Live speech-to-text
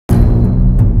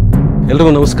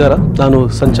ಎಲ್ರಿಗೂ ನಮಸ್ಕಾರ. ನಾನು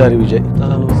ಸಂಚಾರಿ ವಿಜಯ್.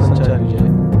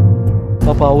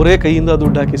 ಪಾಪ ಅವರೇ ಕೈಯಿಂದ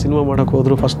ದುಡ್ಡು ಹಾಕಿ ಸಿನಿಮಾ ಮಾಡೋಕೆ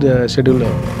ಹೋದ್ರು. First schedule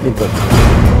ನಿಂತದ್ದು.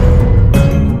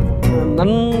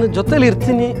 ನನ್ನ ಜೊತೆಲಿ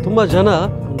ಇರ್ತೀನಿ. ತುಂಬ ಜನ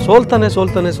ಸೋಲ್ತಾ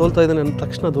ಇದ್ದಾನೆ ಅಂದ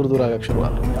ತಕ್ಷಣ ದೂರ ಆಗಕ್ಕೆ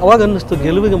ಶುರುವಾಗ. ಅವಾಗ ಅನ್ನಿಸ್ತು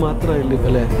ಗೆಲುವಿಗೆ ಮಾತ್ರ ಇಲ್ಲಿ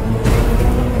ಬೆಲೆ.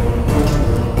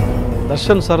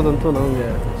 ದರ್ಶನ್ ಸರ್ದಂತೂ ನನಗೆ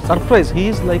ಸರ್ಪ್ರೈಸ್. ಹೀ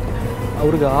ಈಸ್ ಲೈಕ್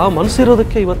ಅವ್ರಿಗೆ ಆ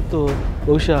ಮನಸ್ಸಿರೋದಕ್ಕೆ ಇವತ್ತು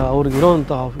ಬಹುಶಃ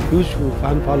ಅವ್ರಿಗಿರೋವಂಥ ಹ್ಯೂಜ್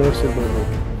ಫ್ಯಾನ್ ಫಾಲೋವರ್ಸ್ ಇರ್ಬೋದು.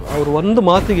 ಅವ್ರ ಒಂದು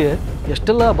ಮಾತಿಗೆ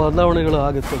ಎಷ್ಟೆಲ್ಲ ಬದಲಾವಣೆಗಳು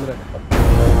ಆಗುತ್ತೆ ಅಂದರೆ,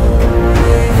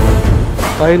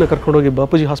 ತಾಯಿನ ಕರ್ಕೊಂಡೋಗಿ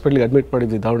ಬಾಪೂಜಿ ಹಾಸ್ಪಿಟ್ಲಿಗೆ ಅಡ್ಮಿಟ್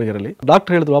ಮಾಡಿದ್ವಿ ದಾವಣಗೆರೆಯಲ್ಲಿ.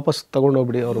 ಡಾಕ್ಟ್ರ್ ಹೇಳಿದ್ರು ವಾಪಸ್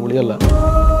ತೊಗೊಂಡೋಗ್ಬಿಡಿ, ಅವ್ರು ಉಳಿಯಲ್ಲ.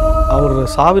 ಅವ್ರ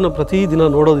ಸಾವಿನ ಪ್ರತಿದಿನ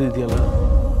ನೋಡೋದು ಇದೆಯಲ್ಲ,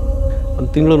 ಒಂದು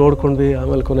ತಿಂಗಳು ನೋಡ್ಕೊಂಡ್ವಿ.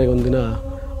 ಆಮೇಲೆ ಕೊನೆಗೆ ಒಂದಿನ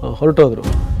ಹೊರಟೋದ್ರು.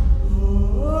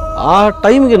 ಆ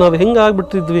ಟೈಮ್ಗೆ ನಾವು ಹೆಂಗೆ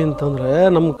ಆಗ್ಬಿಟ್ಟಿದ್ವಿ ಅಂತಂದರೆ,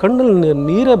 ನಮ್ಮ ಕಣ್ಣಲ್ಲಿ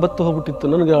ನೀರೇ ಬತ್ತು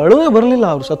ಹೋಗ್ಬಿಟ್ಟಿತ್ತು. ನನಗೆ ಅಳುವೇ ಬರಲಿಲ್ಲ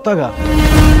ಅವ್ರು ಸತ್ತಾಗ.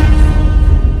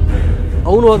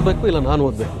 ಅವನು ಓದಬೇಕು ಇಲ್ಲ ನಾನು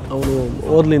ಓದಬೇಕು, ಅವನು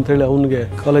ಓದಲಿ ಅಂತೇಳಿ ಅವನಿಗೆ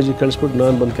ಕಾಲೇಜಿಗೆ ಕಳಿಸ್ಬಿಟ್ಟು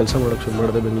ನಾನು ಬಂದು ಕೆಲಸ ಮಾಡೋಕ್ಕೆ ಶುರು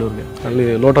ಮಾಡಿದೆ ಬೆಂಗಳೂರಿಗೆ. ಅಲ್ಲಿ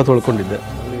ಲೋಟ ತೊಳ್ಕೊಂಡಿದ್ದೆ.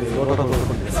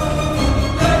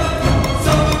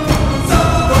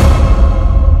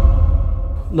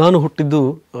 ನಾನು ಹುಟ್ಟಿದ್ದು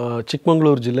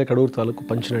ಚಿಕ್ಕಮಗಳೂರು ಜಿಲ್ಲೆ ಕಡೂರು ತಾಲೂಕು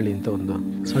ಪಂಚನಹಳ್ಳಿ ಅಂತ ಒಂದು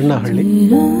ಸಣ್ಣ ಹಳ್ಳಿ.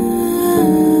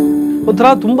 ಒಂಥರ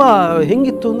ತುಂಬ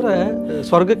ಹೆಂಗಿತ್ತು ಅಂದರೆ,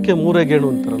 ಸ್ವರ್ಗಕ್ಕೆ ಮೂರೇ ಗೇಣು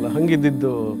ಅಂತಾರಲ್ಲ,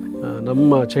 ಹಂಗಿದ್ದಿದ್ದು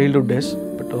ನಮ್ಮ ಚೈಲ್ಡ್ಹುಡ್ ಡೇಸ್.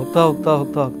 ಬಟ್ ಹೋಗ್ತಾ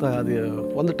ಅದು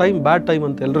ಒಂದು ಟೈಮ್ ಬ್ಯಾಡ್ ಟೈಮ್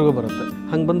ಅಂತ ಎಲ್ರಿಗೂ ಬರುತ್ತೆ.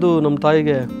 ಹಂಗೆ ಬಂದು ನಮ್ಮ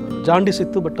ತಾಯಿಗೆ ಜಾಂಡೀಸ್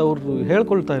ಇತ್ತು. ಬಟ್ ಅವರು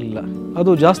ಹೇಳ್ಕೊಳ್ತಾ ಇರಲಿಲ್ಲ.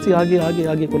 ಅದು ಜಾಸ್ತಿ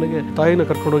ಆಗಿ ಕೊನೆಗೆ ತಾಯಿನ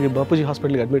ಕರ್ಕೊಂಡೋಗಿ ಬಾಪೂಜಿ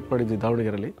ಹಾಸ್ಪಿಟ್ಲಿಗೆ ಅಡ್ಮಿಟ್ ಮಾಡಿದ್ವಿ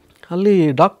ದಾವಣಗೆರೆಯಲ್ಲಿ. ಅಲ್ಲಿ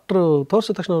ಡಾಕ್ಟ್ರು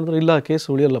ತೋರಿಸಿದ ತಕ್ಷಣ ಅಂದ್ರೆ, ಇಲ್ಲ ಕೇಸ್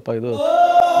ಉಳಿಯಲ್ಲಪ್ಪ, ಇದು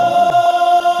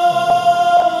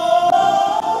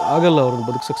ಆಗಲ್ಲ, ಅವ್ರನ್ನ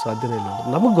ಬದುಕ್ಸೋಕ್ಕೆ ಸಾಧ್ಯನೇ ಇಲ್ಲ.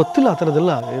 ನಮಗೆ ಗೊತ್ತಿಲ್ಲ ಆ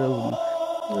ಥರದ್ದೆಲ್ಲ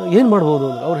ಏನು ಮಾಡ್ಬೋದು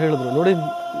ಅಂದ್ರೆ. ಅವ್ರು ಹೇಳಿದ್ರು, ನೋಡಿ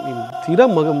ನೀವು ತೀರಾ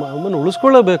ಅಮ್ಮನ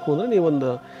ಉಳಿಸ್ಕೊಳ್ಳಬೇಕು ಅಂದರೆ ನೀವೊಂದು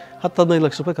 10-15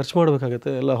 ಲಕ್ಷ ರೂಪಾಯಿ ಖರ್ಚು ಮಾಡಬೇಕಾಗುತ್ತೆ,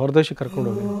 ಎಲ್ಲ ಹೊರದೇಶಕ್ಕೆ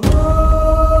ಕರ್ಕೊಂಡೋಗಿ.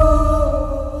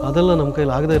 ಅದೆಲ್ಲ ನಮ್ಮ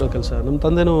ಕೈಲಿ ಆಗದೇ ಇರೋ ಕೆಲಸ. ನಮ್ಮ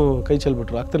ತಂದೆನೂ ಕೈ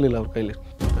ಚೆಲ್ಬಿಟ್ರು, ಆಗ್ತಿರ್ಲಿಲ್ಲ ಅವ್ರ ಕೈಲಿ.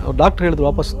 ಅವ್ರು ಡಾಕ್ಟ್ರ್ ಹೇಳಿದ್ರು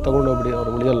ವಾಪಸ್ ತೊಗೊಂಡೋಗ್ಬಿಡಿ,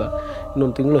 ಅವ್ರು ಉಳಿಯಲ್ಲ,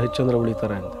 ಇನ್ನೊಂದು ತಿಂಗಳು ಹೆಚ್ಚಂದ್ರೆ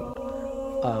ಉಳಿತಾರೆ ಅಂತ.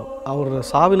 ಅವ್ರ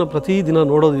ಸಾವಿನ ಪ್ರತಿದಿನ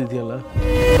ನೋಡೋದು ಇದೆಯಲ್ಲ,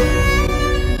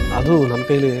 ಅದು ನನ್ನ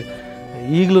ಕೈಲಿ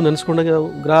ಈಗಲೂ ನೆನೆಸ್ಕೊಂಡಾಗ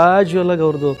ಗ್ರ್ಯಾಜುವಲಾಗಿ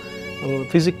ಅವ್ರದ್ದು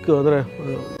ಫಿಸಿಕ್ ಅಂದರೆ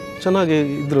ಚೆನ್ನಾಗಿ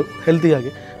ಇದ್ದರು,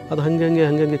 ಹೆಲ್ತಿಯಾಗಿ. ಅದು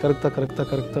ಹಂಗೆ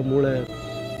ಕರಗ್ತಾ ಮೂಳೆ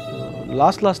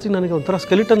ಲಾಸ್ಟಿಗೆ ನನಗೆ ಒಂಥರ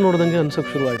ಸ್ಕೆಲಿಟನ್ ನೋಡ್ದಂಗೆ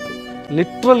ಅನ್ಸೋಕ್ಕೆ ಶುರುವಾಯಿತು.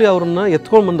 ಲಿಟ್ರಲಿ ಅವ್ರನ್ನ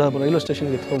ಎತ್ಕೊಂಡ್ಬಂದ ರೈಲ್ವೆ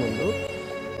ಸ್ಟೇಷನ್ಗೆ ಎತ್ಕೊಂಡ್ಬಂದು,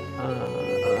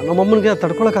 ನಮ್ಮಮ್ಮನಿಗೆ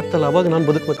ತಡ್ಕೊಳಕ್ಕಾಗ್ತಲ್ಲ, ಅವಾಗ ನಾನು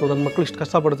ಬದುಕಬೇಕು, ನನ್ನ ಮಕ್ಕಳು ಇಷ್ಟು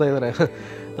ಕಷ್ಟಪಡ್ತಾ ಇದ್ದಾರೆ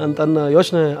ಅಂತ ಅನ್ನೋ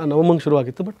ಯೋಚನೆ ನಮ್ಮಮ್ಮಂಗೆ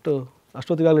ಶುರುವಾಗಿತ್ತು. But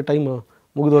ಅಷ್ಟೊತ್ತಿಗಾಗಲೇ time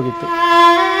ಮುಗಿದೋಗಿತ್ತು.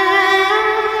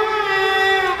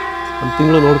 ಒಂದು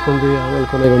ತಿಂಗಳು ನೋಡ್ಕೊಂಡ್ವಿ. ಆಮೇಲೆ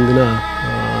ಕೊನೆಗೆ ಒಂದಿನ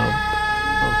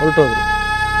ಹೊರಟೋದ್ರು.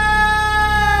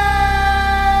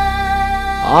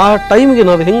 ಆ ಟೈಮ್ಗೆ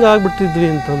ನಾವು ಹೆಂಗೆ ಆಗ್ಬಿಟ್ಟಿದ್ವಿ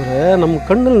ಅಂತಂದರೆ, ನಮ್ಮ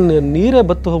ಕಣ್ಣಲ್ಲಿ ನೀರೇ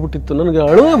ಬತ್ತು ಹೋಗ್ಬಿಟ್ಟಿತ್ತು. ನನಗೆ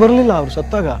ಅಳುವೇ ಬರಲಿಲ್ಲ ಅವ್ರು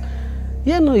ಸತ್ತಾಗ.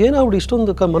 ಏನಾಗ್ಬಿಟ್ಟು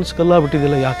ಇಷ್ಟೊಂದು ಮನಸ್ಸು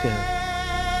ಕಲ್ಲಾಗ್ಬಿಟ್ಟಿದ್ದಿಲ್ಲ, ಯಾಕೆ?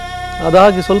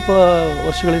 ಅದಾಗಿ ಸ್ವಲ್ಪ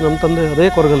ವರ್ಷಗಳಿಗೆ ನಮ್ಮ ತಂದೆ ಅದೇ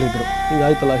ಕೊರಗಲ್ಲಿದ್ದರು,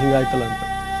 ಹಿಂಗಾಯ್ತಲ್ಲ ಅಂತ.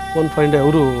 ಒಂದು ಫೈನ್ ಡೇ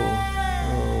ಅವರು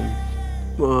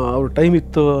ಅವ್ರ ಟೈಮ್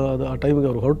ಇತ್ತು, ಅದು ಆ ಟೈಮಿಗೆ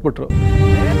ಅವ್ರು ಹೊರಟ್ಬಿಟ್ರು.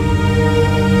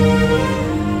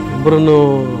 ಒಬ್ಬರನ್ನು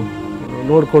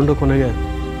ನೋಡಿಕೊಂಡು ಕೊನೆಗೆ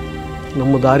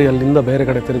ನಮ್ಮ ದಾರಿ ಅಲ್ಲಿಂದ ಬೇರೆ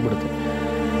ಕಡೆ ತಿರುಗಿಬಿಡುತ್ತೆ.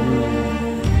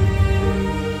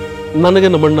 ನನಗೆ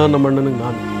ನಮ್ಮಣ್ಣನಿಗೆ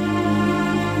ನಾನು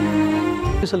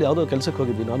ಆಫೀಸಲ್ಲಿ ಯಾವುದೋ ಕೆಲಸಕ್ಕೆ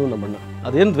ಹೋಗಿದ್ವಿ, ನಾನು ನಮ್ಮಣ್ಣ.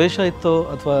 ಅದೇನು ದ್ವೇಷ ಇತ್ತೋ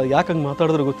ಅಥವಾ ಯಾಕೆ ಹಂಗೆ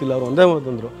ಮಾತಾಡಿದ್ರು ಗೊತ್ತಿಲ್ಲ. ಅವ್ರು ಒಂದೇ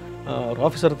ಮಾತಂದರು. ಅವ್ರ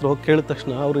ಆಫೀಸರ್ ಹತ್ರ ಹೋಗಿ ಕೇಳಿದ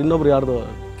ತಕ್ಷಣ ಅವ್ರು ಇನ್ನೊಬ್ರು ಯಾರ್ದು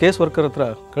ಕೇಸ್ ವರ್ಕರ್ ಹತ್ರ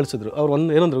ಕಳಿಸಿದ್ರು. ಅವ್ರು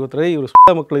ಏನಂದ್ರು ಗೊತ್ತಾ, ಇವ್ರು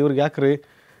ಮಕ್ಕಳು, ಇವ್ರಿಗೆ ಯಾಕ್ರಿ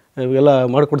ಇವೆಲ್ಲ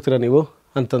ಮಾಡಿಕೊಡ್ತೀರಾ ನೀವು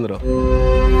ಅಂತಂದರು.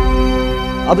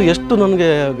 ಅದು ಎಷ್ಟು ನನಗೆ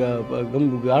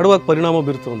ಗಾಢವಾಗಿ ಪರಿಣಾಮ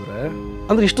ಬೀರ್ತು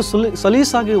ಅಂದರೆ ಇಷ್ಟು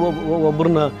ಸಲೀಸಾಗಿ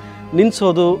ಒಬ್ಬರನ್ನ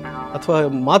ನಿಲ್ಲಿಸೋದು ಅಥವಾ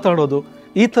ಮಾತಾಡೋದು,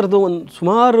 ಈ ಥರದ್ದು ಒಂದು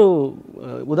ಸುಮಾರು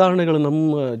ಉದಾಹರಣೆಗಳು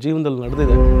ನಮ್ಮ ಜೀವನದಲ್ಲಿ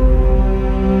ನಡೆದಿದೆ.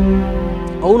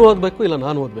 ಅವನು ಓದಬೇಕು ಇಲ್ಲ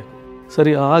ನಾನು ಓದಬೇಕು.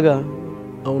 ಸರಿ, ಆಗ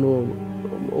ಅವನು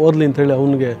ಓದಲಿ ಅಂತೇಳಿ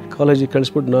ಅವನಿಗೆ ಕಾಲೇಜಿಗೆ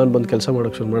ಕಳಿಸ್ಬಿಟ್ಟು ನಾನು ಬಂದು ಕೆಲಸ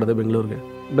ಮಾಡೋಕ್ಕೆ ಶುರು ಮಾಡಿದೆ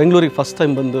ಬೆಂಗಳೂರಿಗೆ ಫಸ್ಟ್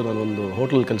ಟೈಮ್ ಬಂದು ನಾನೊಂದು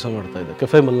ಹೋಟ್ಲಲ್ಲಿ ಕೆಲಸ ಮಾಡ್ತಾಯಿದ್ದೆ,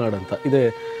 ಕೆಫೆ ಮಲ್ನಾಡ್ ಅಂತ ಇದೆ,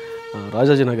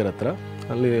 ರಾಜಾಜಿನಗರ ಹತ್ರ.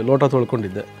 ಅಲ್ಲಿ ಲೋಟ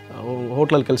ತೊಳ್ಕೊಂಡಿದ್ದೆ.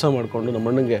 ಹೋಟ್ಲಲ್ಲಿ ಕೆಲಸ ಮಾಡಿಕೊಂಡು ನಮ್ಮ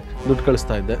ಅಣ್ಣಂಗೆ ದುಡ್ಡು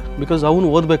ಕಳಿಸ್ತಾ ಇದ್ದೆ. ಬಿಕಾಸ್ ಅವನು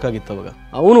ಓದಬೇಕಾಗಿತ್ತು ಅವಾಗ.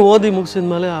 ಅವನು ಓದಿ ಮುಗಿಸಿದ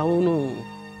ಮೇಲೆ ಅವನು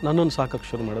ನನ್ನನ್ನು ಸಾಕಕ್ಕೆ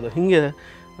ಶುರು ಮಾಡಿದೆ. ಹೀಗೆ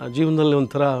ಜೀವನದಲ್ಲಿ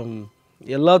ಒಂಥರ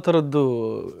ಎಲ್ಲ ಥರದ್ದು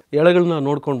ಎಳೆಗಳನ್ನ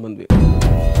ನೋಡ್ಕೊಂಡು ಬಂದ್ವಿ.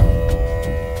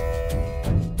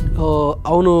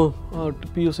 ಅವನು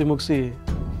PUC ಮುಗಿಸಿ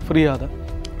ಫ್ರೀ ಆದ.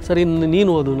 ಸರಿ, ನೀನು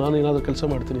ಓದು, ನಾನು ಏನಾದರೂ ಕೆಲಸ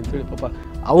ಮಾಡ್ತೀನಿ ಅಂತೇಳಿ ಪಾಪ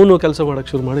ಅವನು ಕೆಲಸ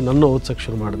ಮಾಡೋಕ್ಕೆ ಶುರು ಮಾಡಿ ನನ್ನ ಓದ್ಸೋಕ್ಕೆ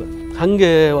ಶುರು ಮಾಡಿದೆ.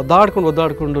 ಹಾಗೆ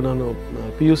ಒದ್ದಾಡ್ಕೊಂಡು ನಾನು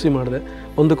PUC ಮಾಡಿದೆ.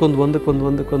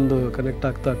 ಒಂದಕ್ಕೊಂದು ಕನೆಕ್ಟ್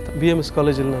ಆಗ್ತಾ BMS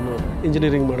ಕಾಲೇಜಲ್ಲಿ ನಾನು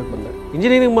ಇಂಜಿನಿಯರಿಂಗ್ ಮಾಡೋಕ್ಕೆ ಬಂದೆ.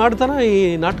 ಇಂಜಿನಿಯರಿಂಗ್ ಮಾಡ್ತಾನೆ ಈ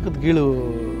ನಾಟಕದ ಗೀಳು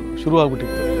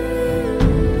ಶುರುವಾಗ್ಬಿಟ್ಟಿತ್ತು.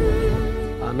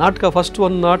 ಆ ನಾಟಕ ಫಸ್ಟ್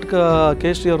ಒಂದು ನಾಟಕ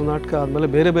KST ಅವ್ರ ನಾಟಕ ಆದಮೇಲೆ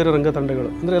ಬೇರೆ ರಂಗತಂಡಗಳು,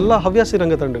 ಅಂದರೆ ಎಲ್ಲ ಹವ್ಯಾಸಿ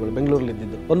ರಂಗತಂಡಗಳು ಬೆಂಗಳೂರಲ್ಲಿ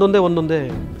ಇದ್ದಿದ್ದು, ಒಂದೊಂದೇ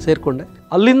ಸೇರಿಕೊಂಡೆ.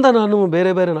 ಅಲ್ಲಿಂದ ನಾನು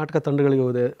ಬೇರೆ ನಾಟಕ ತಂಡಗಳಿಗೆ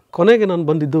ಹೋದೆ. ಕೊನೆಗೆ ನಾನು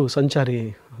ಬಂದಿದ್ದು ಸಂಚಾರಿ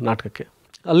ನಾಟಕಕ್ಕೆ.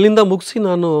 ಅಲ್ಲಿಂದ ಮುಗಿಸಿ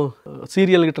ನಾನು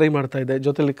ಸೀರಿಯಲ್ಗೆ ಟ್ರೈ ಮಾಡ್ತಾಯಿದ್ದೆ,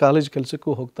 ಜೊತೆಲಿ ಕಾಲೇಜ್ ಕೆಲಸಕ್ಕೂ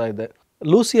ಹೋಗ್ತಾ ಇದ್ದೆ.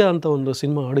 ಲೂಸಿಯಾ ಅಂತ ಒಂದು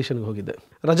ಸಿನಿಮಾ ಆಡಿಷನ್ಗೆ ಹೋಗಿದ್ದೆ.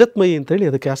 ರಜತ್ ಮೈ ಅಂತೇಳಿ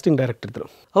ಅದು ಕ್ಯಾಸ್ಟಿಂಗ್ ಡೈರೆಕ್ಟರ್ ಇದ್ದರು.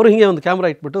 ಅವರು ಹಿಂಗೆ ಒಂದು ಕ್ಯಾಮ್ರಾ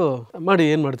ಇಟ್ಬಿಟ್ಟು ಮಾಡಿ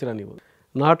ಏನು ಮಾಡ್ತೀರಾ ನೀವು,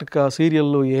 ನಾಟಕ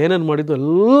ಸೀರಿಯಲ್ಲು ಏನೇನು ಮಾಡಿದ್ದು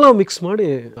ಎಲ್ಲ ಮಿಕ್ಸ್ ಮಾಡಿ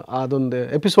ಅದೊಂದು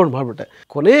ಎಪಿಸೋಡ್ ಮಾಡಿಬಿಟ್ಟೆ.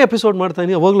 ಕೊನೆ ಎಪಿಸೋಡ್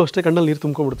ಮಾಡ್ತಾಯಿನಿ, ಅವಾಗಲೂ ಅಷ್ಟೇ ಕಣ್ಣಲ್ಲಿ ನೀರು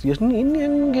ತುಂಬ್ಕೊಂಡ್ಬಿಡ್ತು. ಇನ್ನು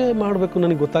ಹೆಂಗೆ ಮಾಡಬೇಕು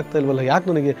ನನಗೆ ಗೊತ್ತಾಗ್ತಾ ಇಲ್ವಲ್ಲ, ಯಾಕೆ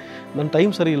ನನಗೆ ನನ್ನ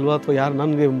ಟೈಮ್ ಸರಿ ಇಲ್ವಾ, ಅಥವಾ ಯಾರು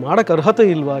ನನಗೆ ಮಾಡೋಕ್ಕೆ ಅರ್ಹತೆ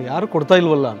ಇಲ್ವಾ, ಯಾರು ಕೊಡ್ತಾ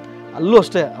ಇಲ್ವಲ್ಲ ಅಂತ. ಅಲ್ಲೂ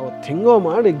ಅಷ್ಟೇ ಅವತ್ತು ಹೆಂಗೋ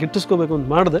ಮಾಡಿ ಗಿಟ್ಟಿಸ್ಕೋಬೇಕು ಅಂತ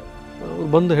ಮಾಡಿದೆ. ಅವ್ರು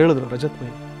ಬಂದು ಹೇಳಿದ್ರು, ರಜತ್ ಮೈ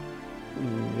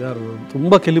ಯಾರು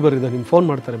ತುಂಬ ಕೆಲಿಬರಿದೆ, ನಿಮ್ಗೆ ಫೋನ್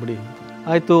ಮಾಡ್ತಾರೆ ಬಿಡಿ.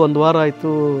 ಆಯಿತು, ಒಂದು ವಾರ ಆಯಿತು.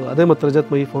 ಅದೇ ಮತ್ತು ರಜತ್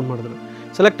ಮೈ ಫೋನ್ ಮಾಡಿದ್ರು,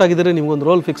 ಸೆಲೆಕ್ಟ್ ಆಗಿದ್ದರೆ ನಿಮ್ಗೊಂದು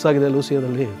ರೋಲ್ ಫಿಕ್ಸ್ ಆಗಿದೆ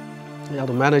ಲೂಸಿಯಾದಲ್ಲಿ,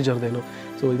 ಯಾವುದು ಮ್ಯಾನೇಜರ್ದೇನೋ,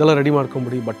 ಸೊ ಇದೆಲ್ಲ ರೆಡಿ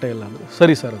ಮಾಡ್ಕೊಂಬಿಡಿ ಬಟ್ಟೆ ಎಲ್ಲ ಅಂದರು.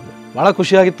 ಸರಿ ಸರ್ ಅಂದೆ. ಭಾಳ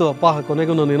ಖುಷಿಯಾಗಿತ್ತು, ಅಪ್ಪ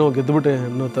ಕೊನೆಗೂ ನಾನು ಏನೋ ಗೆದ್ದುಬಿಟ್ಟೆ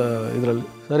ಅನ್ನೋ ಇದರಲ್ಲಿ.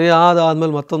 ಸರಿ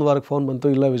ಆದಮೇಲೆ ಮತ್ತೊಂದು ವಾರಕ್ಕೆ ಫೋನ್ ಬಂತು,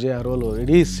 ಇಲ್ಲ ವಿಜಯ್ ಆ ರೋಲು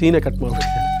ಇಡೀ ಸೀನೇ ಕಟ್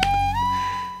ಮಾಡಿಬಿಟ್ಟಿದೆ.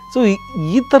 ಸೊ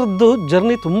ಈ ಥರದ್ದು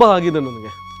ಜರ್ನಿ ತುಂಬ ಆಗಿದೆ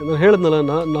ನನಗೆ. ನಾನು ಹೇಳಿದ್ನಲ್ಲ,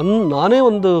 ನಾನೇ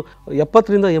ಒಂದು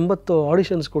 70ರಿಂದ 80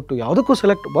 ಆಡಿಷನ್ಸ್ ಕೊಟ್ಟು ಯಾವುದಕ್ಕೂ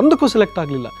ಒಂದಕ್ಕೂ ಸೆಲೆಕ್ಟ್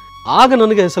ಆಗಲಿಲ್ಲ. ಆಗ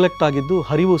ನನಗೆ ಸೆಲೆಕ್ಟ್ ಆಗಿದ್ದು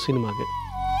ಹರಿವು ಸಿನಿಮಾಗೆ.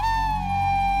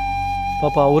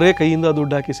 ಪಾಪ ಅವರೇ ಕೈಯಿಂದ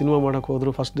ದುಡ್ಡು ಹಾಕಿ ಸಿನಿಮಾ ಮಾಡೋಕ್ಕೆ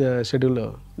ಹೋದ್ರು. First schedule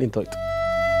ನಿಂತೋಯ್ತು.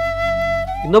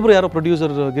 ಇನ್ನೊಬ್ರು ಯಾರೋ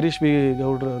ಪ್ರೊಡ್ಯೂಸರ್ ಗಿರೀಶ್ ಬಿ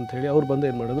ಗೌಡ್ರು ಅಂಥೇಳಿ ಅವ್ರು ಬಂದು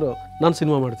ಏನು ಮಾಡಿದ್ರು, ನಾನು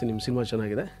ಸಿನಿಮಾ ಮಾಡ್ತೀನಿ, ನಿಮ್ಮ ಸಿನಿಮಾ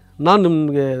ಚೆನ್ನಾಗಿದೆ, ನಾನು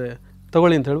ನಿಮಗೆ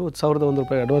ತೊಗೊಳ್ಳಿ ಅಂತ ಹೇಳಿ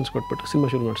 ₹1,001 ಅಡ್ವಾನ್ಸ್ ಕೊಟ್ಬಿಟ್ಟು ಸಿನಿಮಾ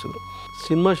ಶುರು ಮಾಡಿಸಿದ್ರು.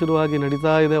 ಸಿನಿಮಾ ಶುರುವಾಗಿ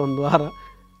ನಡೀತಾ ಇದೆ, ಒಂದು ವಾರ.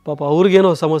 ಪಾಪ ಅವ್ರಿಗೇನೋ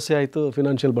ಸಮಸ್ಯೆ ಆಯಿತು,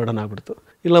 ಫಿನಾನ್ಷಿಯಲ್ ಬರ್ಡನ್ ಆಗಿಬಿಡ್ತು.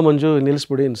 ಇಲ್ಲ ಮಂಜು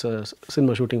ನಿಲ್ಲಿಸ್ಬಿಡಿ,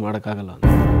 ಸಿನಿಮಾ ಶೂಟಿಂಗ್ ಮಾಡೋಕ್ಕಾಗಲ್ಲ ಅಂತ.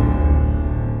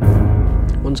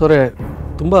 ಒಂದ್ಸರಿ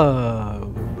ತುಂಬ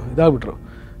ಇದಾಗ್ಬಿಟ್ರು.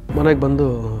 ಮನೆಗೆ ಬಂದು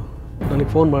ನನಗೆ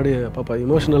ಫೋನ್ ಮಾಡಿ ಪಾಪ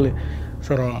ಇಮೋಷ್ನಲಿ,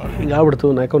 ಸರ್ ಹಿಂಗೆ ಆಗ್ಬಿಡ್ತು,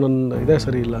 ಯಾಕೋ ನನ್ನ ಇದೇ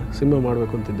ಸರಿ ಇಲ್ಲ, ಸಿನಿಮಾ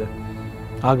ಮಾಡಬೇಕು ಅಂತಿದ್ದೆ,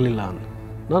 ಆಗಲಿಲ್ಲ ಅಂತ.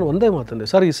 ನಾನು ಒಂದೇ ಮಾತಂದೆ,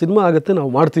 ಸರ್ ಈ ಸಿನಿಮಾ ಆಗುತ್ತೆ,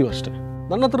 ನಾವು ಮಾಡ್ತೀವಿ ಅಷ್ಟೇ,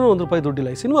 ನನ್ನ ಹತ್ರ ₹1 ದುಡ್ಡಿಲ್ಲ,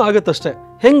 ಈ ಸಿನಿಮಾ ಆಗುತ್ತಷ್ಟೇ.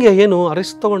 ಹೆಂಗೆ ಏನು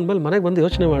ಅರೆಸ್ಟ್ ತೊಗೊಂಡ್ಮೇಲೆ ಮನೆಗೆ ಬಂದು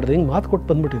ಯೋಚನೆ ಮಾಡಿದೆ, ಹಿಂಗೆ ಮಾತು ಕೊಟ್ಟು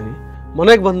ಬಂದುಬಿಟ್ಟಿದ್ದೀನಿ.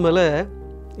 ಮನೆಗೆ ಬಂದಮೇಲೆ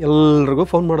ಎಲ್ರಿಗೂ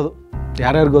ಫೋನ್ ಮಾಡೋದು,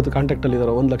 ಯಾರ್ಯಾರು ಗೊತ್ತು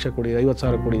ಕಾಂಟ್ಯಾಕ್ಟಲ್ಲಿದ್ದಾರೋ, 1 ಲಕ್ಷ ಕೊಡಿ,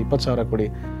 50,000 ಕೊಡಿ, 20,000 ಕೊಡಿ,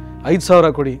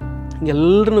 5,000 ಕೊಡಿ,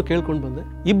 ಹಿಂಗೆಲ್ಲರನ್ನೂ ಕೇಳ್ಕೊಂಡು ಬಂದೆ.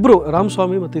 ಇಬ್ಬರು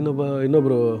ರಾಮಸ್ವಾಮಿ ಮತ್ತು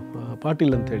ಇನ್ನೊಬ್ಬರು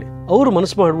ಪಾಟೀಲ್ ಅಂತೇಳಿ, ಅವರು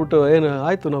ಮನಸ್ಸು ಮಾಡಿಬಿಟ್ಟು ಏನು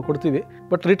ಆಯಿತು ನಾವು ಕೊಡ್ತೀವಿ,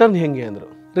 ಬಟ್ ರಿಟರ್ನ್ ಹೆಂಗೆ ಅಂದರು.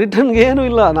 ರಿಟರ್ನ್ಗೆ ಏನೂ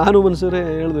ಇಲ್ಲ, ನಾನು ಮನಸ್ಸರೇ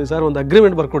ಹೇಳಿದ್ವಿ, ಸರ್ ಒಂದು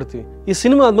ಅಗ್ರಿಮೆಂಟ್ ಬರ್ಕೊಡ್ತೀವಿ, ಈ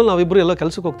ಸಿನಿಮಾ ಆದಮೇಲೆ ನಾವಿಬ್ಬರು ಎಲ್ಲ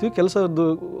ಕೆಲಸಕ್ಕೆ ಹೋಗ್ತೀವಿ, ಕೆಲಸದ್ದು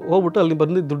ಹೋಗ್ಬಿಟ್ಟು ಅಲ್ಲಿ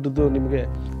ಬಂದಿದ್ದು ದುಡ್ಡು ನಿಮಗೆ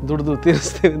ದುಡ್ದು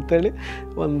ತೀರಿಸ್ತೀವಿ ಅಂತೇಳಿ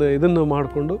ಒಂದು ಇದನ್ನು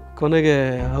ಮಾಡಿಕೊಂಡು ಕೊನೆಗೆ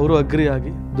ಅವರು ಅಗ್ರಿ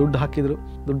ಆಗಿ ದುಡ್ಡು ಹಾಕಿದರು.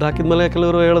 ದುಡ್ಡು ಹಾಕಿದ್ಮೇಲೆ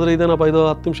ಕೆಲವರು ಹೇಳಿದ್ರು, ಇದೇನಪ್ಪ ಇದು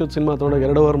 10 ನಿಮಿಷದ ಸಿನಿಮಾ ತೊಗೊಂಡೋಗಿ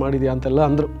 2 ಅವರ್ ಮಾಡಿದ್ಯಾ ಅಂತೆಲ್ಲ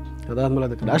ಅಂದರು. ಅದಾದಮೇಲೆ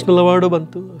ಅದಕ್ಕೆ ನ್ಯಾಷನಲ್ ಅವಾರ್ಡು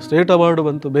ಬಂತು, ಸ್ಟೇಟ್ ಅವಾರ್ಡು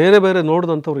ಬಂತು, ಬೇರೆ ಬೇರೆ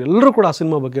ನೋಡಿದಂಥವ್ರು ಎಲ್ಲರೂ ಕೂಡ ಆ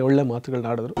ಸಿನಿಮಾ ಬಗ್ಗೆ ಒಳ್ಳೆ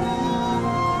ಮಾತುಗಳನ್ನ ಆಡಿದ್ರು.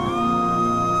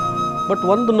 ಬಟ್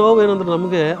ಒಂದು ನೋವೇನಂದ್ರೆ,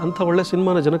 ನಮಗೆ ಅಂಥ ಒಳ್ಳೆ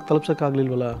ಸಿನಿಮಾನ ಜನಕ್ಕೆ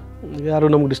ತಲುಪ್ಸೋಕ್ಕಾಗಲಿಲ್ವಲ್ಲ, ಯಾರು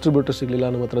ನಮ್ಗೆ ಡಿಸ್ಟ್ರಿಬ್ಯೂಟರ್ ಸಿಗಲಿಲ್ಲ,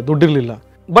 ನಮ್ಮ ಹತ್ರ ದುಡ್ಡಿರಲಿಲ್ಲ.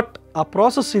 ಬಟ್ ಆ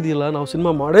ಪ್ರಾಸೆಸ್ ಇದೆಯಲ್ಲ, ನಾವು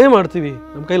ಸಿನಿಮಾ ಮಾಡೇ ಮಾಡ್ತೀವಿ,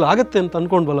 ನಮ್ಮ ಕೈಲಿ ಆಗುತ್ತೆ ಅಂತ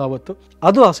ಅಂದ್ಕೊಂಡ್ವಲ್ಲ ಅವತ್ತು,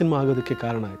 ಅದು ಆ ಸಿನಿಮಾ ಆಗೋದಕ್ಕೆ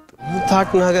ಕಾರಣ ಆಯಿತು.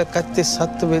 ತಾಟ್ನಾಗ ಕತ್ತಿ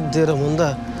ಸತ್ತು ಬಿದ್ದಿರೋ ಮುಂದೆ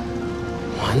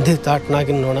ಮಂದಿ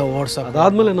ತಾಟ್ನಾಗಿನ ನೋಡ ಓಡ್ಸ.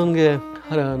 ಅದಾದಮೇಲೆ ನನಗೆ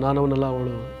ನಾನವನೆಲ್ಲ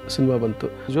ಅವಳು ಸಿನಿಮಾ ಬಂತು.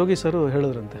 ಜೋಗಿ ಸರ್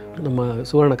ಹೇಳಿದ್ರಂತೆ, ನಮ್ಮ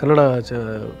ಸುವರ್ಣ ಕನ್ನಡ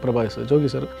ಪ್ರಭಾಸ್ ಜೋಗಿ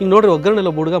ಸರ್, ಹಿಂಗೆ ನೋಡ್ರಿ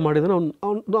ಒಗ್ಗರಣೆಲ್ಲ ಹುಡುಗ ಮಾಡಿದ್ರೆ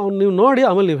ಅವ್ನು ನೀವು ನೋಡಿ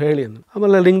ಆಮೇಲೆ ನೀವು ಹೇಳಿ ಅಂದ್ರು.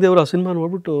 ಆಮೇಲೆ ಲಿಂಗದೇವರು ಆ ಸಿನಿಮಾ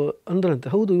ನೋಡ್ಬಿಟ್ಟು ಅಂದ್ರಂತೆ,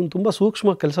 ಹೌದು ಇವ್ನು ತುಂಬ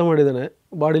ಸೂಕ್ಷ್ಮ ಕೆಲಸ ಮಾಡಿದ್ದಾನೆ,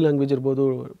 ಬಾಡಿ ಲ್ಯಾಂಗ್ವೇಜ್ ಇರ್ಬೋದು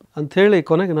ಅಂಥೇಳಿ.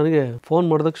 ಕೊನೆಗೆ ನನಗೆ ಫೋನ್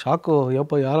ಮಾಡೋದಕ್ಕೆ ಶಾಕು,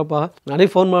 ಯಾರಪ್ಪ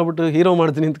ನನಗೆ ಫೋನ್ ಮಾಡಿಬಿಟ್ಟು ಹೀರೋ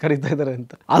ಮಾಡ್ತೀನಿ ಅಂತ ಕರೀತಾ ಇದ್ದಾರೆ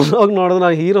ಅಂತ. ಅಲ್ಲಿ ಹೋಗಿ ನೋಡಿದ್ರೆ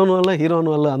ನಾನು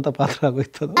ಹೀರೋನು ಅಲ್ಲ ಅಂತ ಪಾತ್ರ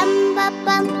ಆಗೋಯ್ತು.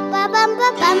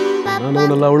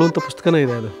 ನಾನು ಅವಳು ಅಂತ ಪುಸ್ತಕನೇ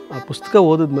ಇದೆ, ಅದು ಆ ಪುಸ್ತಕ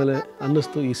ಓದಿದ್ಮೇಲೆ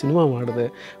ಅನ್ನಿಸ್ತು, ಈ ಸಿನಿಮಾ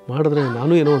ಮಾಡಿದ್ರೆ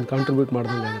ನಾನು ಏನೋ ಒಂದು ಕಾಂಟ್ರಿಬ್ಯೂಟ್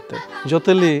ಮಾಡ್ದಂಗೆ ಆಗುತ್ತೆ.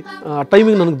 ಜೊತೆಲಿ ಆ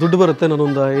ಟೈಮಿಗೆ ನನಗೆ ದುಡ್ಡು ಬರುತ್ತೆ,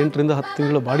 ನಾನೊಂದು 8ರಿಂದ 10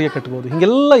 ತಿಂಗಳು ಬಾಡಿಗೆ ಕಟ್ಬೋದು,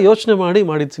 ಹೀಗೆಲ್ಲ ಯೋಚನೆ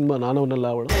ಮಾಡಿದ ಸಿನಿಮಾ ನಾನು ಅವನಲ್ಲ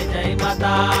ಅವಳು.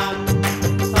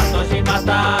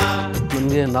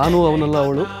 ನನಗೆ ನಾನು ಅವನಲ್ಲ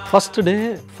ಅವಳು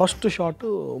ಫಸ್ಟ್ ಶಾಟು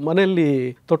ಮನೆಯಲ್ಲಿ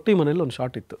ತೊಟ್ಟಿ ಮನೇಲಿ ಒಂದು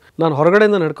ಶಾಟ್ ಇತ್ತು. ನಾನು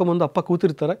ಹೊರಗಡೆಯಿಂದ ನಡ್ಕೊಂಬಂದು ಅಪ್ಪ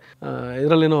ಕೂತಿರ್ತಾರೆ,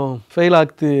 ಇದರಲ್ಲೇನೋ ಫೇಲ್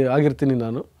ಆಗಿರ್ತೀನಿ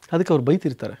ನಾನು, ಅದಕ್ಕೆ ಅವ್ರು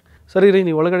ಬೈತಿರ್ತಾರೆ. ಸರಿ ರೀ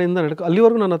ನೀವು ಒಳಗಡೆಯಿಂದ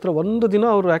ಅಲ್ಲಿವರೆಗೂ ನನ್ನ ಹತ್ರ ಒಂದು ದಿನ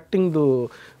ಅವರು ಆ್ಯಕ್ಟಿಂಗ್ದು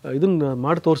ಇದನ್ನು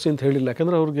ಮಾಡಿ ತೋರಿಸಿ ಅಂತ ಹೇಳಿಲ್ಲ,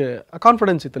 ಯಾಕಂದರೆ ಅವ್ರಿಗೆ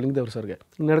ಕಾನ್ಫಿಡೆನ್ಸ್ ಇತ್ತು ಲಿಂಗದೇವ್ರು ಸರ್ಗೆ.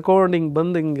 ನಡ್ಕೊಂಡು ಹಿಂಗೆ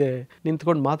ಬಂದು ಹಿಂಗೆ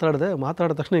ನಿಂತ್ಕೊಂಡು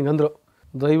ಮಾತಾಡಿದ ತಕ್ಷಣ ಹಿಂಗೆ ಅಂದರು,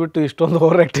 ದಯವಿಟ್ಟು ಇಷ್ಟೊಂದು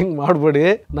ಓವರ್ ಆ್ಯಕ್ಟಿಂಗ್ ಮಾಡಬೇಡಿ,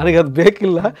 ನನಗೆ ಅದು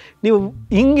ಬೇಕಿಲ್ಲ, ನೀವು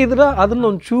ಹಿಂಗಿದ್ರೆ ಅದನ್ನು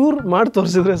ಒಂದು ಚೂರು ಮಾಡಿ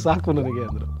ತೋರಿಸಿದ್ರೆ ಸಾಕು ನನಗೆ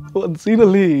ಅಂದರು. ಒಂದು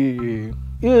ಸೀನಲ್ಲಿ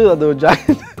ಅದು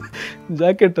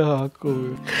ಜಾಕೆಟ್ ಹಾಕು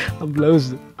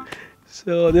ಬ್ಲೌಸ್,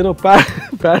 ಸೊ ಅದೇನೋ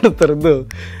ಪ್ಯಾಡ್ ಥರದ್ದು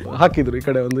ಹಾಕಿದ್ರು, ಈ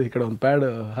ಕಡೆ ಒಂದು ಪ್ಯಾಡ್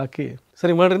ಹಾಕಿ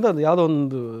ಸರಿ ಮಾಡ್ರಿಂದ ಅದು ಯಾವುದೋ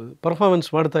ಒಂದು ಪರ್ಫಾರ್ಮೆನ್ಸ್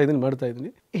ಮಾಡ್ತಾ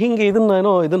ಇದ್ದೀನಿ ಹಿಂಗೆ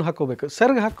ಇದನ್ನು ಹಾಕೋಬೇಕು.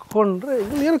 ಸೆರ್ಗೆ ಹಾಕ್ಕೊಂಡ್ರೆ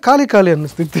ಏನೋ ಖಾಲಿ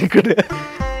ಅನ್ನಿಸ್ತಿತ್ತು. ಈ ಕಡೆ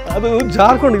ಅದು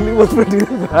ಜಾರ್ಕೊಂಡು ಇಲ್ಲಿ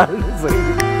ಬಂದ್ಬಿಟ್ಟಿದೆ. ಸರಿ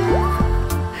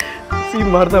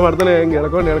ಸೀನ್ ಮಾಡ್ತಾನೆ ಹೆಂಗೆ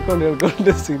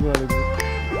ಹೇಳ್ಕೊಂಡು ಸೀನ್ ಮಾಡಿದ್ದು.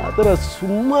 ಆ ಥರ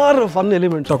ಸುಮಾರು ಫನ್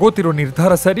ಎಲಿಮೆಂಟ್. ತಗೋತಿರೋ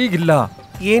ನಿರ್ಧಾರ ಸರಿಗಿಲ್ಲ.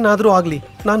 ಏನಾದರೂ ಆಗಲಿ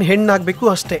ನಾನು ಹೆಣ್ಣಾಗಬೇಕು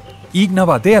ಅಷ್ಟೇ. ಈಗ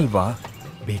ನಾವು ಅದೇ ಅಲ್ವಾ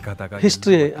ಬೇಕಾದಾಗ.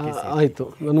 ಹಿಸ್ಟ್ರಿ ಆಯಿತು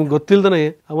ನನಗೆ ಗೊತ್ತಿಲ್ದೇ,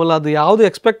 ಆಮೇಲೆ ಅದು ಯಾವುದು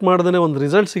ಎಕ್ಸ್ಪೆಕ್ಟ್ ಮಾಡ್ದೇ ಒಂದು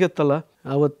ರಿಸಲ್ಟ್ ಸಿಗುತ್ತಲ್ಲ,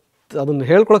 ಅವತ್ತು ಅದನ್ನು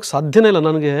ಹೇಳ್ಕೊಳಕ್ಕೆ ಸಾಧ್ಯನೇ ಇಲ್ಲ.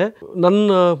 ನನಗೆ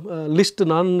ನನ್ನ ಲಿಸ್ಟ್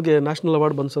ನನಗೆ ನ್ಯಾಷನಲ್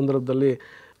ಅವಾರ್ಡ್ ಬಂದ ಸಂದರ್ಭದಲ್ಲಿ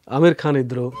ಆಮಿರ್ ಖಾನ್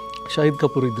ಇದ್ದರು, ಶಾಹಿದ್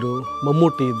ಕಪೂರ್ ಇದ್ದರು,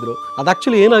 ಮಮ್ಮೂಟಿ ಇದ್ದರು. ಅದು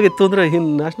ಆ್ಯಕ್ಚುಲಿ ಏನಾಗಿತ್ತು ಅಂದರೆ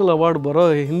ನ್ಯಾಷನಲ್ ಅವಾರ್ಡ್ ಬರೋ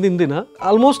ಹಿಂದಿನ ದಿನ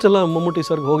ಆಲ್ಮೋಸ್ಟ್ ಎಲ್ಲ ಮಮ್ಮೂಟಿ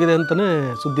ಸರ್ಗೆ ಹೋಗಿದೆ ಅಂತಲೇ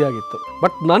ಸುದ್ದಿ ಆಗಿತ್ತು.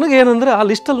 ಬಟ್ ನನಗೇನೆಂದರೆ ಆ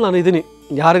ಲಿಸ್ಟಲ್ಲಿ ನಾನು ಇದ್ದೀನಿ.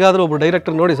 ಯಾರಿಗಾದರೂ ಒಬ್ಬರು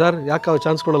ಡೈರೆಕ್ಟರ್ ನೋಡಿ ಸರ್ ಯಾಕೆ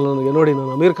ಚಾನ್ಸ್ ಕೊಡಲ್ಲ ನನಗೆ, ನೋಡಿ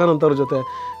ನಾನು ಆಮಿರ್ ಖಾನ್ ಅಂತವ್ರ ಜೊತೆ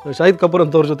ಶಾಹಿದ್ ಕಪೂರ್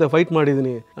ಅಂತವ್ರ ಜೊತೆ ಫೈಟ್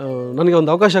ಮಾಡಿದ್ದೀನಿ, ನನಗೆ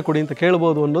ಒಂದು ಅವಕಾಶ ಕೊಡಿ ಅಂತ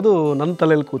ಕೇಳ್ಬೋದು ಅನ್ನೋದು ನನ್ನ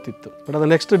ತಲೆಯಲ್ಲಿ ಕೂತಿತ್ತು. ಬಟ್ ಅದು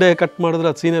ನೆಕ್ಸ್ಟ್ ಡೇ ಕಟ್ ಮಾಡಿದ್ರೆ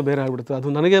ಅದು ಸೀನೇ ಬೇರೆ ಆಗಿಬಿಡ್ತು, ಅದು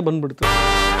ನನಗೇ ಬಂದುಬಿಡ್ತು.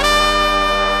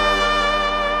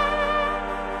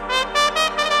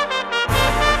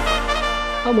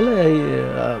 ಆಮೇಲೆ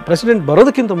ಪ್ರೆಸಿಡೆಂಟ್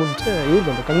ಬರೋದಕ್ಕಿಂತ ಮುಂಚೆ ಇವ್ರು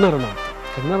ಬಂದು ಕನ್ನಡನ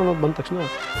ಬಂದ ತಕ್ಷಣ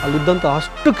ಅಲ್ಲಿದ್ದಂಥ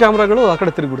ಅಷ್ಟು ಕ್ಯಾಮ್ರಾಗಳು ಆ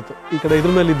ಕಡೆ ತಿರುಗಿಬಿಡ್ತು. ಈ ಕಡೆ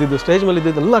ಇದ್ರ ಮೇಲೆ ಇದ್ದಿದ್ದು, ಸ್ಟೇಜ್ ಮೇಲೆ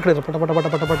ಇದ್ದಿದ್ದು ಎಲ್ಲ ಆ ಕಡೆ ಪಟ ಪಟ ಪಟ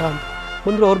ಪಟ ಪಟ ಅಂತ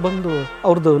ಬಂದರು. ಅವ್ರು ಬಂದು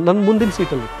ಅವ್ರದ್ದು ನನ್ನ ಮುಂದಿನ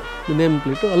ಸೀಟಲ್ಲಿ ಇತ್ತು ನೇಮ್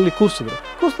ಪ್ಲೇಟು, ಅಲ್ಲಿ ಕೂರಿಸಿದ್ರು.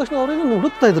 ಕೂರಿದ ತಕ್ಷಣ ಅವ್ರೇನು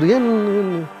ಹುಡುಕ್ತಾ ಇದ್ರು,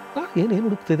 ಏನು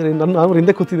ಹುಡುಕ್ತಾ ಇದ್ದಾರೆ, ಅವ್ರ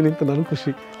ಹಿಂದೆ ಕೂತಿದ್ದೀನಿ ಅಂತ ನನಗೆ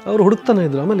ಖುಷಿ. ಅವ್ರು ಹುಡುಕ್ತಾನೆ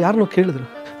ಇದ್ರು. ಆಮೇಲೆ ಯಾರನ್ನೋ ಕೇಳಿದ್ರು,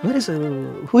 very sir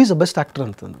who is a best actor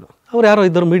ಅಂತಂದ್ರು. ಅವ್ರು ಯಾರೋ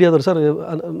ಇದ್ದರು ಮೀಡಿಯಾದವ್ರು, sir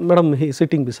madam he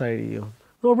sitting beside you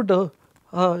ನೋಡ್ಬಿಟ್ಟು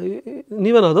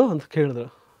ನೀವೇನದು ಅಂತ ಕೇಳಿದ್ರು.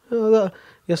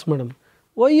 Yes madam,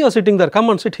 why you are sitting there, come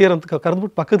on sit here ಅಂತ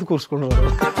ಕರೆದ್ಬಿಟ್ಟು ಪಕ್ಕದ ಕೂರಿಸ್ಕೊಂಡ್ರು.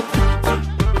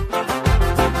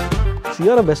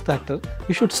 You are a best actor,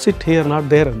 you should sit here not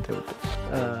there ಅಂತ ಹೇಳ್ಬಿಟ್ಟು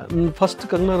ಫಸ್ಟ್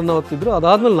ಕನ್ನಡನ ಓದ್ತಿದ್ರು.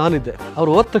 ಅದಾದ್ಮೇಲೆ ನಾನಿದ್ದೆ. ಅವ್ರು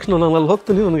ಹೋದ ತಕ್ಷಣ ನಾನು ಅಲ್ಲಿ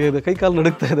ಹೋಗ್ತೀನಿ, ನನಗೆ ಇದು ಕೈ ಕಾಲು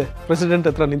ನಡುಗ್ತಾ ಇದೆ. ಪ್ರೆಸಿಡೆಂಟ್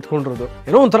ಹತ್ರ ನಿಂತ್ಕೊಂಡಿರೋದು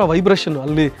ಏನೋ ಒಂಥರ ವೈಬ್ರೇಷನ್.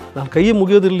 ಅಲ್ಲಿ ನಾನು ಕೈ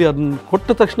ಮುಗಿಯೋದಿರಲಿ, ಅದನ್ನ ಕೊಟ್ಟ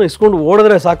ತಕ್ಷಣ ಇಸ್ಕೊಂಡು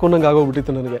ಓಡಿದ್ರೆ ಸಾಕು ಅನ್ನಂಗೆ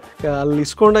ಆಗೋಗ್ಬಿಟ್ಟಿತ್ತು ನನಗೆ. ಅಲ್ಲಿ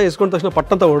ಇಸ್ಕೊಂಡ ತಕ್ಷಣ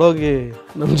ಪಟ್ಟಂತ ಓಡೋಗಿ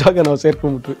ನಮ್ಮ ಜಾಗ ನಾವು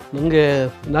ಸೇರ್ಕೊಂಡ್ಬಿಟ್ವಿ. ನನಗೆ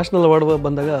ನ್ಯಾಷನಲ್ ಅವಾರ್ಡ್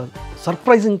ಬಂದಾಗ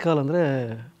ಸರ್ಪ್ರೈಸಿಂಗ್ ಕಾಲ್ ಅಂದರೆ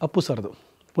ಅಪ್ಪು ಸರ್ದು.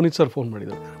 ಪುನೀತ್ ಸರ್ ಫೋನ್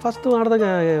ಮಾಡಿದ್ರು. ಫಸ್ಟ್ ಮಾಡಿದಾಗ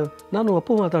ನಾನು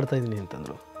ಅಪ್ಪು ಮಾತಾಡ್ತಾ ಇದ್ದೀನಿ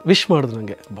ಅಂತಂದರು. ವಿಶ್ ಮಾಡಿದ್ರು.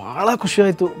 ನನಗೆ ಭಾಳ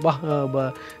ಖುಷಿಯಾಯಿತು.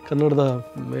 ಕನ್ನಡದ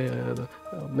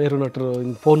ಮೇರು ನಟರು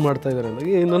ಹಿಂಗೆ ಫೋನ್ ಮಾಡ್ತಾಯಿದ್ದಾರೆ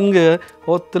ಅಂದಾಗ ನನಗೆ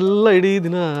ಅವತ್ತೆಲ್ಲ ಇಡೀ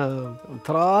ದಿನ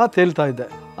ಒಂಥರ ತೇಲ್ತಾ ಇದ್ದೆ.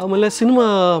 ಆಮೇಲೆ ಸಿನಿಮಾ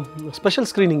ಸ್ಪೆಷಲ್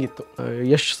ಸ್ಕ್ರೀನಿಂಗ್ ಇತ್ತು.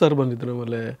 ಯಶ್ ಸರ್ ಬಂದಿದ್ರು,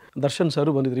 ಆಮೇಲೆ ದರ್ಶನ್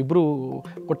ಸರ್ ಬಂದಿದ್ರು. ಇಬ್ಬರು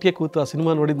ಒಟ್ಟಿಗೆ ಕೂತು ಆ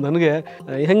ಸಿನಿಮಾ ನೋಡಿದ್ದು ನನಗೆ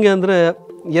ಹೆಂಗೆ ಅಂದರೆ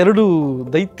ಎರಡು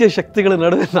ದೈತ್ಯ ಶಕ್ತಿಗಳ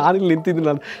ನಡುವೆ ನಾನಿಲ್ಲಿ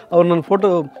ನಿಂತಿದ್ದೀನಿ. ಅವ್ರು ನನ್ನ ಫೋಟೋ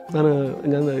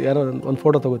ಯಾರೋ ಒಂದು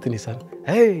ಫೋಟೋ ತೊಗೋತೀನಿ ಸರ್,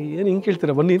 ಏನು ಹಿಂಗೆ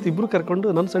ಕೇಳ್ತೀರಾ ಬನ್ನಿ ಅಂತ ಇಬ್ಬರು ಕರ್ಕೊಂಡು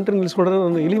ನನ್ನ ಸೆಂಟ್ರ್ ನಿಲ್ಲಿಸ್ಕೊಂಡ್ರೆ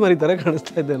ನಾನು ಇಲಿ ಮಾರಿ ಥರ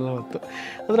ಕಾಣಿಸ್ತಾ ಇದ್ದೆ ನಾನು ಅವತ್ತು.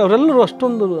 ಅಂದರೆ ಅವರೆಲ್ಲರೂ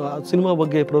ಅಷ್ಟೊಂದು ಸಿನಿಮಾ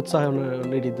ಬಗ್ಗೆ ಪ್ರೋತ್ಸಾಹ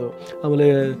ನೀಡಿದ್ದು. ಆಮೇಲೆ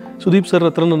ಸುದೀಪ್ ಸರ್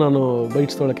ಹತ್ರನೂ ನಾನು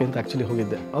ಬೈಟ್ಸ್ ತೊಗೊಳಕ್ಕೆ ಅಂತ ಆ್ಯಕ್ಚುಲಿ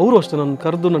ಹೋಗಿದ್ದೆ. ಅವರು ಅಷ್ಟೇ ನಾನು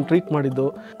ಕರೆದು ನಾನು ಟ್ರೀಟ್ ಮಾಡಿದ್ದು.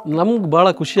 ನಮ್ಗೆ ಭಾಳ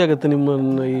ಖುಷಿಯಾಗುತ್ತೆ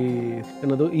ನಿಮ್ಮನ್ನು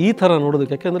ಈ ಥರ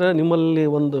ನೋಡೋದಕ್ಕೆ. ಯಾಕೆಂದರೆ ನಿಮ್ಮಲ್ಲಿ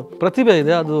ಒಂದು ಪ್ರತಿಭೆ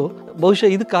ಇದೆ, ಅದು ಬಹುಶಃ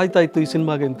ಇದಕ್ಕೆ ಕಾಯ್ತಾ ಇತ್ತು ಈ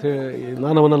ಸಿನಿಮಾಗೆ ಅಂತ ಹೇಳಿ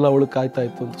ನಾನು ಅವನ್ನೆಲ್ಲ ಅವಳಿಗೆ ಕಾಯ್ತಾ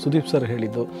ಇತ್ತು ಅಂತ ಸುದೀಪ್ ಸರ್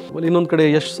ಹೇಳಿದ್ದು. ಆಮೇಲೆ ಇನ್ನೊಂದು ಕಡೆ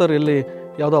ಯಶ್ ಸರ್ ಎಲ್ಲಿ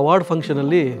ಯಾವುದೋ ಅವಾರ್ಡ್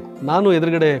ಫಂಕ್ಷನಲ್ಲಿ ನಾನು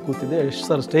ಎದುರುಗಡೆ ಕೂತಿದ್ದೆ, ಯಶ್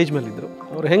ಸರ್ ಸ್ಟೇಜ್ ಮೇಲಿದ್ದರು.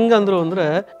 ಅವ್ರು ಹೆಂಗಂದ್ರು ಅಂದರೆ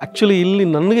ಆ್ಯಕ್ಚುಲಿ ಇಲ್ಲಿ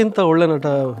ನನಗಿಂತ ಒಳ್ಳೆ ನಟ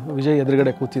ವಿಜಯ್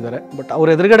ಎದುರುಗಡೆ ಕೂತಿದ್ದಾರೆ, ಬಟ್ ಅವ್ರ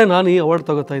ಎದುರುಗಡೆ ನಾನು ಈ ಅವಾರ್ಡ್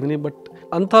ತಗೋತಾ ಇದ್ದೀನಿ, ಬಟ್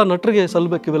ಅಂಥ ನಟರಿಗೆ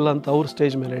ಸಲ್ಲಬೇಕಿವೆಲ್ಲ ಅಂತ ಅವ್ರು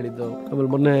ಸ್ಟೇಜ್ ಮೇಲೆ ಹೇಳಿದ್ದು. ಆಮೇಲೆ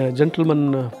ಮೊನ್ನೆ ಜೆಂಟಲ್ಮನ್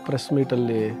ಪ್ರೆಸ್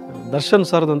ಮೀಟಲ್ಲಿ ದರ್ಶನ್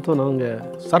ಸರ್ದಂತೂ ನನಗೆ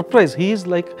ಸರ್ಪ್ರೈಸ್. ಹೀ ಈಸ್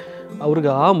ಲೈಕ್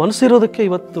ಅವ್ರಿಗೆ ಆ ಮನಸ್ಸಿರೋದಕ್ಕೆ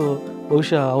ಇವತ್ತು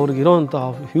ಬಹುಶಃ ಅವ್ರಿಗಿರೋವಂಥ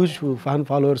ಹ್ಯೂಜ್ ಫ್ಯಾನ್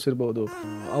ಫಾಲೋವರ್ಸ್ ಇರ್ಬೋದು.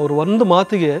 ಅವ್ರ ಒಂದು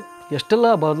ಮಾತಿಗೆ ಎಷ್ಟೆಲ್ಲ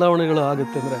ಬದಲಾವಣೆಗಳು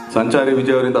ಆಗುತ್ತೆ ಅಂದರೆ ಸಂಚಾರಿ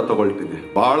ವಿಜಯ್ ಅವರಿಂದ ತಗೊಳ್ತಿದ್ದೆ.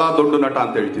 ಬಹಳ ದೊಡ್ಡ ನಟ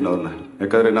ಅಂತ ಹೇಳ್ತೀನಿ ಅವ್ರನ್ನ,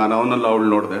 ಯಾಕಂದರೆ ನಾನು ಅವನ್ನೆಲ್ಲ ಅವಳು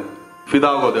ನೋಡಿದೆ,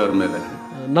 ಫಿದಾ ಆಗೋದೆ ಅವ್ರ ಮೇಲೆ.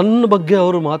 ನನ್ನ ಬಗ್ಗೆ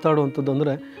ಅವರು ಮಾತಾಡುವಂಥದ್ದು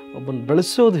ಅಂದರೆ ಒಬ್ಬನ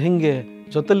ಬೆಳೆಸೋದು ಹೆಂಗೆ,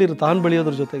 ಜೊತೆಲಿರೋ ತಾನು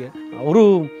ಬೆಳೆಯೋದ್ರ ಜೊತೆಗೆ ಅವರು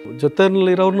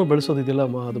ಜೊತೆಯಲ್ಲಿರೋರ್ನು ಬೆಳೆಸೋದಿದೆಯಲ್ಲ,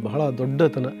 ಅದು ಬಹಳ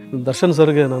ದೊಡ್ಡತನ. ದರ್ಶನ್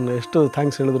ಸರ್ಗೆ ನಾನು ಎಷ್ಟು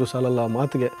ಥ್ಯಾಂಕ್ಸ್ ಹೇಳಿದ್ರು ಸಾಲಲ್ಲ ಆ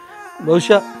ಮಾತಿಗೆ.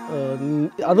 ಬಹುಶಃ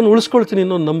ಅದನ್ನು ಉಳಿಸ್ಕೊಳ್ತೀನಿ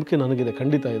ಅನ್ನೋ ನಂಬಿಕೆ ನನಗಿದೆ,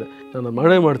 ಖಂಡಿತ ಇದೆ. ನಾನು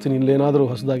ಮಾಡೇ ಮಾಡ್ತೀನಿ ಇಲ್ಲೇನಾದರೂ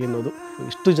ಹೊಸದಾಗಿ ಅನ್ನೋದು.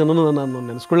 ಇಷ್ಟು ಜನನೂ ನಾನು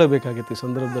ನೆನೆಸ್ಕೊಳ್ಳೇಬೇಕಾಗಿತ್ತು ಈ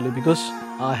ಸಂದರ್ಭದಲ್ಲಿ. ಬಿಕಾಸ್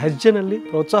ಆ ಹೆಜ್ಜೆನಲ್ಲಿ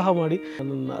ಪ್ರೋತ್ಸಾಹ ಮಾಡಿ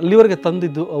ನನ್ನನ್ನು ಅಲ್ಲಿವರೆಗೆ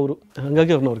ತಂದಿದ್ದು ಅವರು,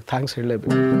 ಹಾಗಾಗಿ ಅವ್ರಿಗೆ ಥ್ಯಾಂಕ್ಸ್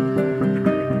ಹೇಳಲೇಬೇಕು.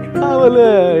 ಆಮೇಲೆ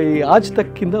ಈ ಆಜ್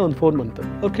ತಕ್ಕಿಂದ ಒಂದು ಫೋನ್ ಬಂತು.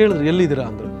 ಅವ್ರು ಕೇಳಿದ್ರು ಎಲ್ಲಿದ್ದೀರಾ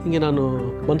ಅಂದರು. ಹಿಂಗೆ ನಾನು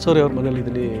ಮನ್ಸೂರಿ ಅವ್ರ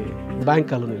ಮನೇಲಿದ್ದೀನಿ, ಬ್ಯಾಂಕ್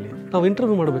ಕಾಲೋನಿಯಲ್ಲಿ. ನಾವು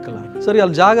ಇಂಟರ್ವ್ಯೂ ಮಾಡಬೇಕಲ್ಲ. ಸರಿ,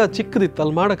 ಅಲ್ಲಿ ಜಾಗ ಚಿಕ್ಕದಿತ್ತು,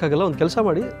 ಅಲ್ಲಿ ಮಾಡೋಕ್ಕಾಗಲ್ಲ, ಒಂದು ಕೆಲಸ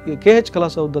ಮಾಡಿ KH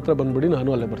ಕಲಾಸೌಧ ಹತ್ರ ಬಂದುಬಿಡಿ, ನಾನು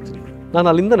ಅಲ್ಲೇ ಬರ್ತೀನಿ. ನಾನು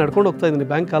ಅಲ್ಲಿಂದ ನಡ್ಕೊಂಡು ಹೋಗ್ತಾ ಇದ್ದೀನಿ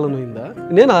ಬ್ಯಾಂಕ್ ಕಾಲೋನಿಯಿಂದ.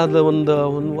 ಇನ್ನೇನು ಅದು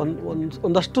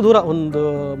ಒಂದಷ್ಟು ದೂರ, ಒಂದು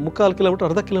 3/4 ಕಿಲೋಮೀಟರ್,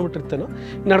 ಅರ್ಧ ಕಿಲೋಮೀಟರ್ ಇರ್ತೇನೋ,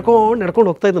 ನಡ್ಕೊಂಡು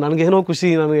ಹೋಗ್ತಾ ಇದ್ದೆ. ನನಗೇನೋ ಖುಷಿ,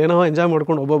 ನಾನು ಏನೋ ಎಂಜಾಯ್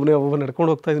ಮಾಡ್ಕೊಂಡು ಒಬ್ಬೊಬ್ಬ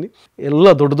ನಡ್ಕೊಂಡು ಹೋಗ್ತಾ ಇದ್ದೀನಿ.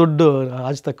 ಎಲ್ಲ ದೊಡ್ಡ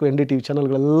ಆಜ್ ತಕ್ಕ NDTV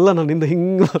ಚಾನಲ್ಗಳೆಲ್ಲ ನನ್ನಿಂದ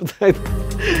ಹಿಂಗೆ ಬರ್ತಾ ಇತ್ತು.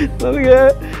 ನನಗೆ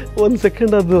ಒಂದು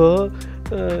ಸೆಕೆಂಡ್ ಅದು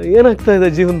ಏನಾಗ್ತಾ ಇದೆ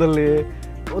ಜೀವನದಲ್ಲಿ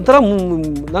ಒಂಥರ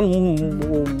ನಾನು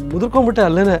ಮುದುರ್ಕೊಂಡ್ಬಿಟ್ಟೆ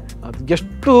ಅಲ್ಲೇ. ಅದು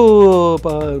ಎಷ್ಟು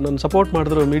ನಾನು ಸಪೋರ್ಟ್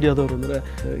ಮಾಡಿದ್ರು ಮೀಡಿಯಾದವರು ಅಂದರೆ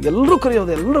ಎಲ್ಲರೂ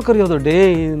ಕರೆಯೋದು ಡೇ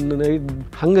ನೈಟ್,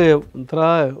 ಹಾಗೆ ಒಂಥರ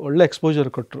ಒಳ್ಳೆ ಎಕ್ಸ್ಪೋಜರ್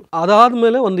ಕೊಟ್ಟರು.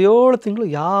 ಅದಾದಮೇಲೆ ಒಂದು 7 ತಿಂಗಳು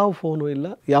ಯಾವ ಫೋನು ಇಲ್ಲ,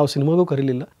 ಯಾವ ಸಿನಿಮಾಗೂ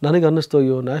ಕರೀಲಿಲ್ಲ. ನನಗೆ ಅನ್ನಿಸ್ತು,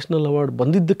 ಅಯ್ಯೋ ನ್ಯಾಷನಲ್ ಅವಾರ್ಡ್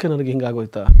ಬಂದಿದ್ದಕ್ಕೆ ನನಗೆ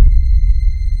ಹಿಂಗಾಗೋಯ್ತಾ.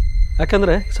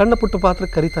 ಯಾಕಂದರೆ ಸಣ್ಣ ಪುಟ್ಟ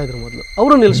ಪಾತ್ರಕ್ಕೆ ಕರಿತಾ ಇದ್ರು ಮೊದಲು,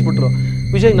 ಅವರು ನಿಲ್ಲಿಸ್ಬಿಟ್ರು.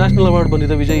 ವಿಜಯ್ ನ್ಯಾಷನಲ್ ಅವಾರ್ಡ್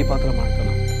ಬಂದಿದೆ, ವಿಜಯ್ ಈ ಪಾತ್ರ ಮಾಡ್ತಾನೆ.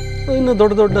 ಇನ್ನು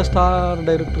ದೊಡ್ಡ ಸ್ಟಾರ್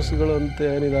ಡೈರೆಕ್ಟರ್ಸ್ಗಳು ಅಂತ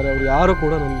ಏನಿದ್ದಾರೆ ಅವ್ರು ಯಾರೂ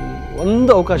ಕೂಡ ನನ್ನ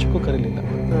ಒಂದು ಅವಕಾಶಕ್ಕೂ ಕರೀಲಿಲ್ಲ.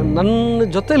 ನನ್ನ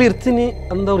ಜೊತೇಲಿ ಇರ್ತೀನಿ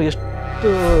ಅಂದವ್ರು ಎಷ್ಟು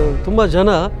ತುಂಬ ಜನ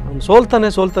ಸೋಲ್ತಾ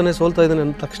ಇದ್ದಾನೆ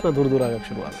ಅಂದ ತಕ್ಷಣ ದೂರ ಆಗಕ್ಕೆ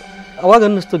ಶುರುವಾದ. ಅವಾಗ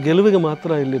ಅನ್ನಿಸ್ತು ಗೆಲುವಿಗೆ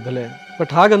ಮಾತ್ರ ಇಲ್ಲಿ ಬೆಲೆ.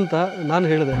 ಬಟ್ ಹಾಗಂತ ನಾನು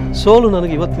ಹೇಳಿದೆ, ಸೋಲು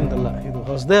ನನಗೆ ಇವತ್ತಿಂದಲ್ಲ, ಇದು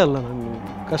ಹೊಸದೇ ಅಲ್ಲ. ನಾನು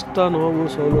ಕಷ್ಟ ನೋವು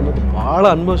ಸೋಲು ಅನ್ನೋದು ಭಾಳ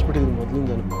ಅನುಭವಿಸ್ಬಿಟ್ಟಿದ್ದೀನಿ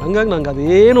ಮೊದಲಿಂದನು. ಹಂಗಾಗಿ ನಂಗೆ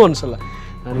ಅದೇನು ಅನಿಸಲ್ಲ.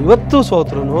 ನಾನು ಇವತ್ತು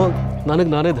ಸೋತ್ರೂ ನನಗೆ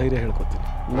ನಾನೇ ಧೈರ್ಯ ಹೇಳ್ಕೊತೀನಿ,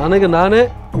 ನನಗೆ ನಾನೇ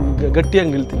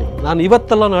ಗಟ್ಟಿಯಾಗಿ ನಿಲ್ತೀನಿ. ನಾನು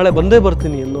ಇವತ್ತಲ್ಲ ನಾಳೆ ಬಂದೇ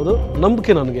ಬರ್ತೀನಿ ಅನ್ನೋದು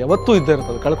ನಂಬಿಕೆ ನನಗೆ ಯಾವತ್ತೂ ಇದ್ದೇ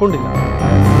ಇರ್ತದೆ, ಕಳ್ಕೊಂಡಿಲ್ಲ.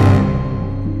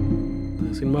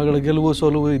 ಸಿನಿಮಾಗಳ ಗೆಲುವು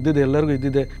ಸೋಲುವು ಇದ್ದಿದೆ, ಎಲ್ಲರಿಗೂ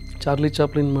ಇದ್ದಿದೆ. ಚಾರ್ಲಿ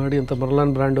ಚಾಪ್ಲಿನ್ ಮಾಡಿ ಅಂತ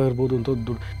ಮರ್ಲಾನ್ ಬ್ರ್ಯಾಂಡೋ ಇರ್ಬೋದು ಅಂತ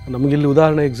ನಮಗಿಲ್ಲಿ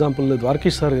ಉದಾಹರಣೆ ಎಕ್ಸಾಂಪಲ್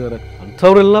ದ್ವಾರಕೀಶ್ ಸರ್ ಇದ್ದಾರೆ.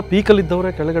 ಅಂಥವರೆಲ್ಲ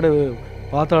ಪೀಕಲ್ಲಿದ್ದವರೇ ಕೆಳಗಡೆ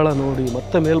ಪಾತಾಳ ನೋಡಿ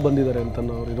ಮತ್ತೆ ಮೇಲೆ ಬಂದಿದ್ದಾರೆ ಅಂತ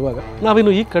ಅವ್ರು ಇರುವಾಗ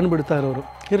ನಾವಿನ್ನು ಈಗ ಕಂಡುಬಿಡ್ತಾ ಇರೋರು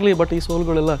ಇರಲಿ. ಬಟ್ ಈ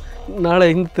ಸೋಲುಗಳೆಲ್ಲ ನಾಳೆ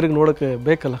ಹಿಂದೆ ತಿರುಗಿ ನೋಡೋಕ್ಕೆ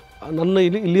ಬೇಕಲ್ಲ. ನನ್ನ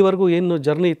ಇಲ್ಲಿವರೆಗೂ ಏನು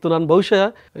ಜರ್ನಿ ಇತ್ತು, ನಾನು ಬಹುಶಃ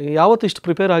ಯಾವತ್ತೂ ಇಷ್ಟು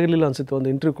ಪ್ರಿಪೇರ್ ಆಗಿರಲಿಲ್ಲ ಅನಿಸುತ್ತೆ ಒಂದು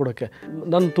ಇಂಟರ್ವ್ಯೂ ಕೊಡೋಕ್ಕೆ.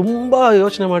 ನಾನು ತುಂಬ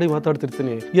ಯೋಚನೆ ಮಾಡಿ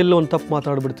ಮಾತಾಡ್ತಿರ್ತೀನಿ, ಎಲ್ಲೋ ಒಂದು ತಪ್ಪು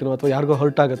ಮಾತಾಡ್ಬಿಡ್ತೀನೋ ಅಥವಾ ಯಾರಿಗೋ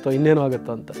ಹರ್ಟ್ ಆಗುತ್ತೋ ಇನ್ನೇನೋ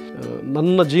ಆಗುತ್ತೋ ಅಂತ.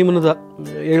 ನನ್ನ ಜೀವನದ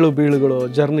ಏಳು ಬೀಳುಗಳು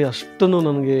ಜರ್ನಿ ಅಷ್ಟನ್ನು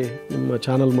ನನಗೆ ನಿಮ್ಮ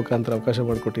ಚಾನಲ್ ಮುಖಾಂತರ ಅವಕಾಶ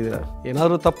ಮಾಡಿಕೊಟ್ಟಿದ್ದೀರಾ.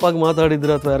 ಏನಾದರೂ ತಪ್ಪಾಗಿ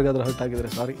ಮಾತಾಡಿದ್ರೆ ಅಥವಾ ಯಾರಿಗಾದ್ರೂ ಹರ್ಟ್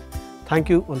ಆಗಿದ್ರೆ ಸಾರಿ.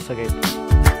 Thank you once again.